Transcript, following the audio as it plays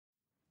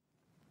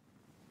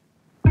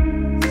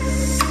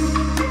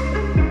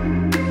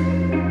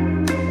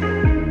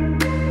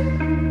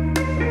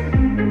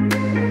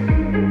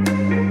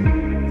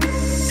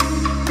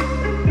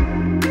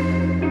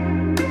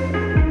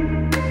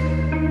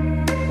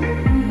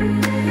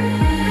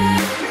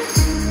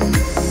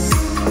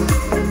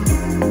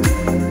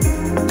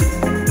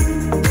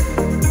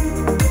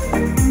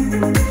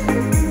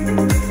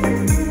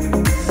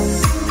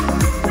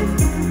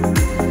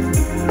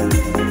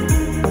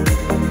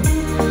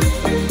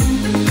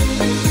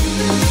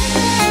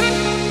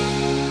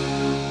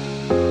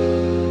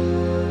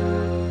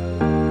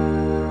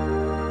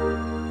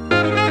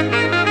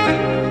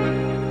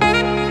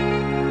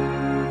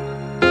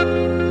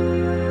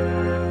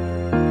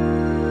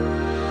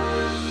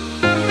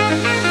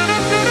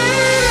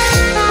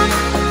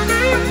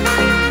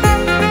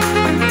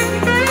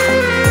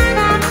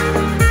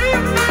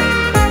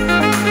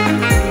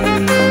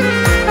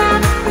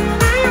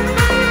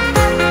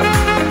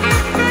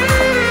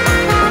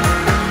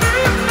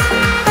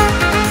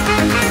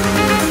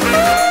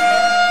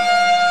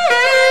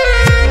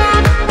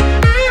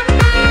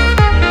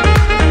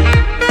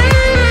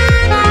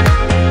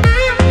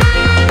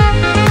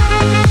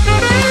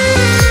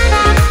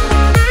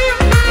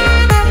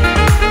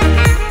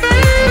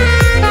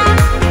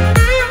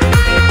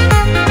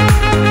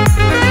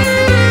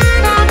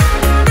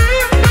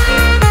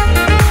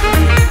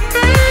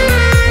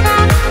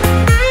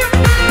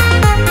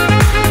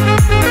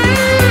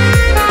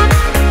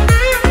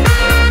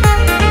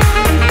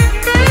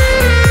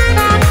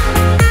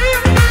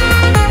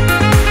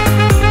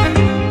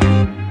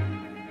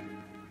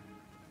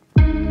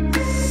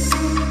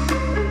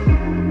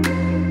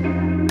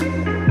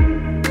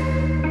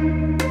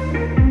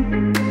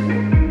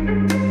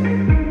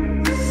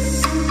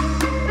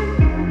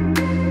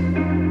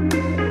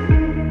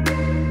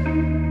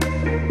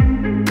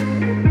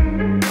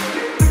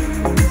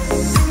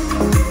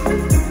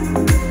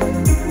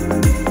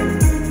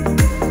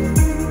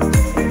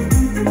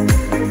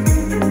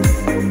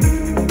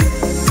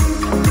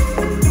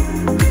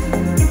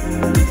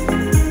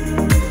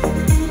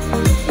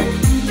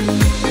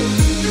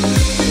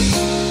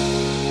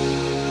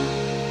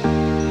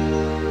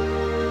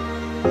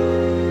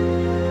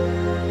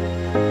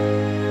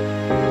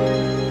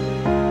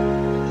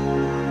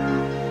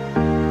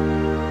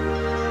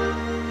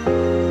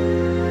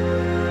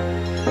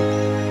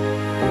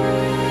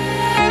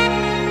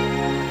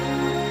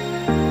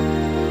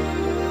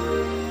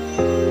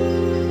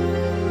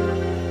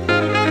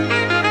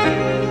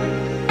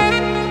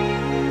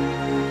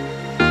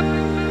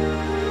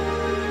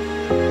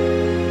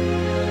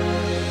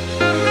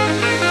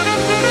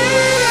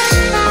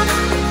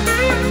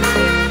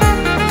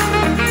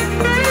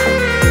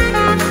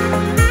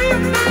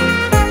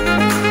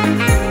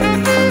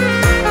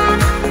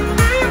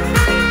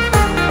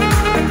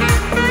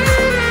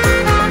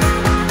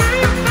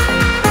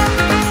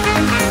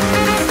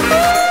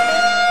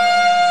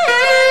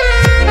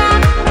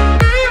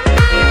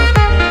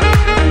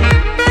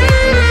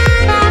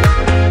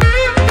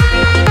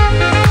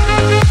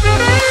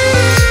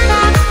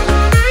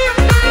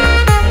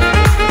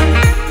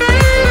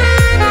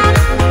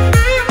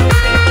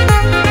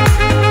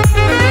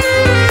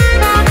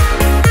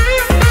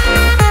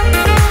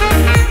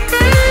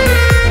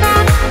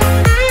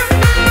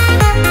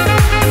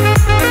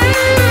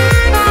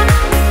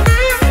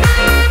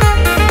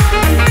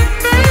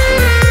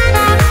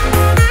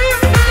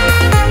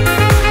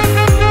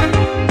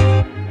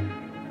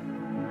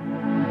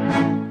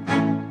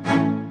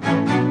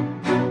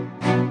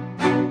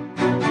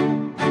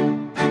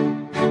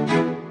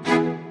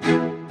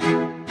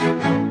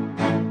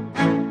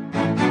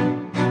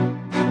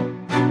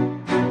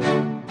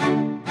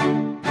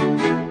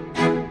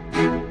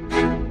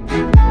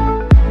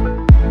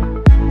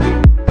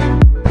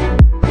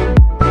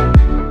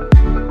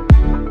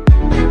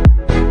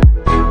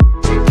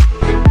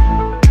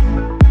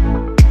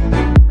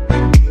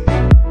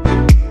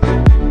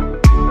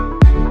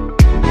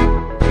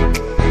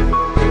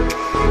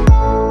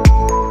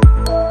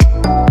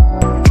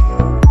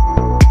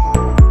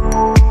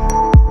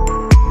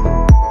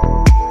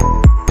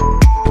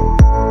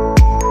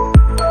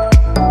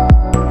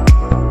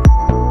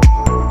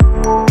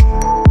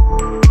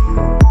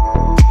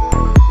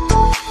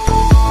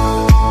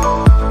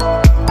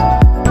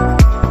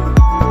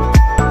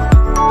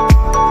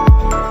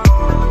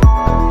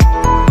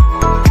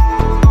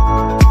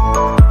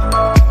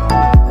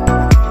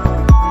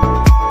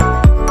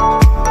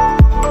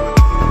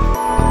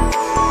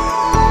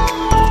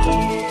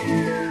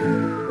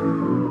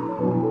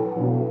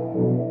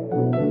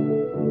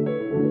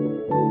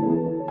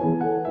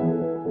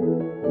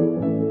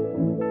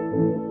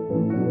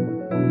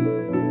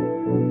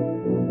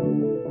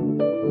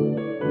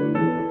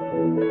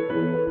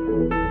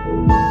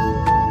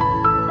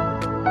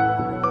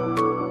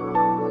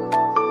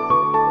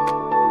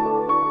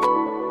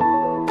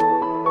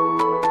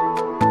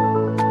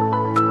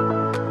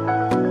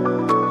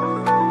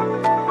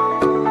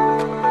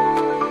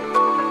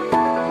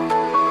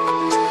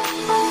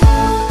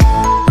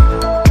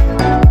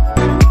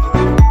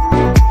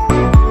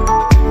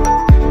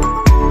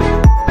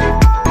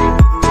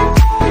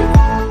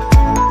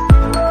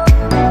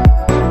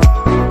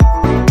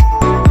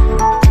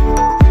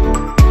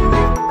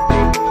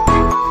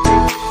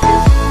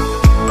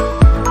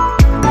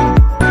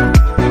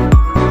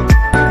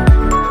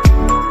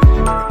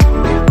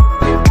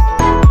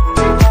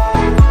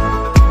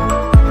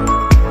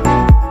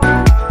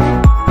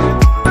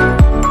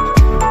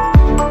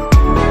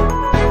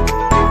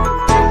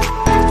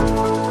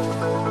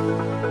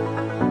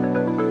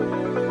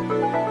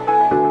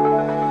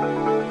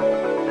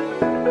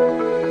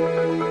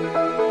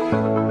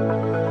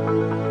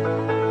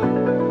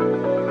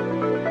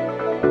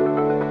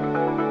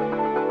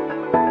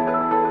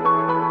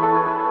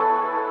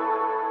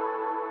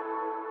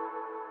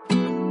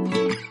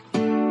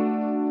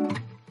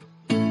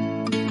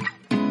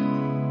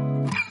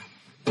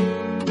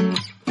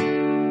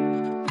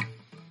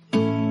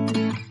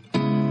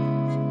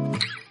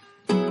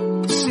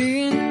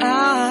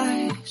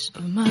eyes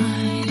of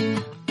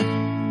mine.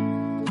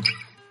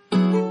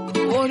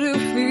 What do you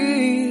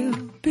feel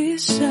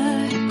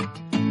beside?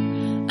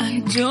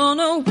 I don't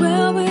know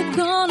where we're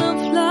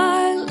gonna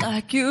fly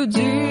like you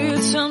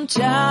did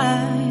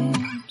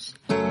sometimes.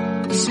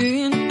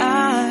 Seeing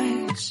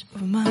eyes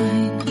of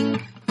mine.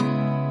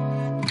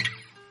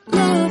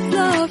 Love,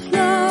 love,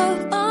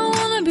 love, I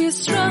wanna be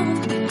strong,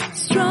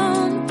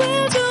 strong.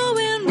 We're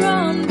doing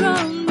wrong,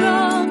 wrong,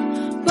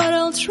 wrong, but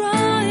I'll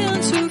try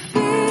to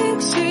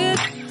fix it.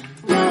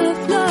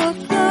 Love,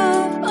 love,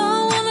 love,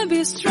 I wanna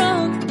be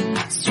strong,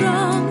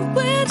 strong.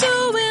 We're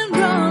doing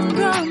wrong,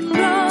 wrong,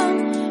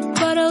 wrong,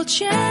 but I'll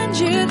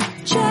change it,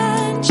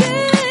 change it.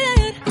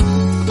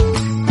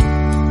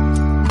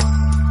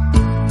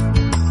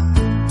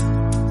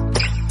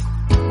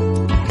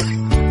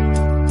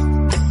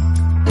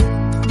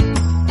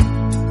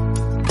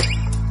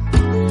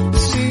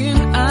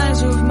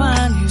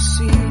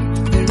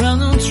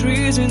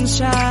 Trees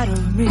inside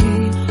of me.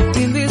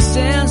 In this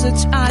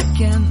desert I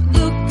can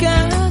look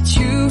at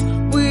you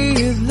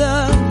with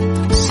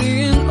love.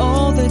 Seeing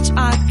all that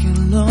I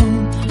can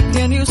learn.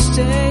 Can you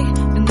stay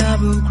and I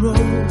will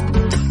grow?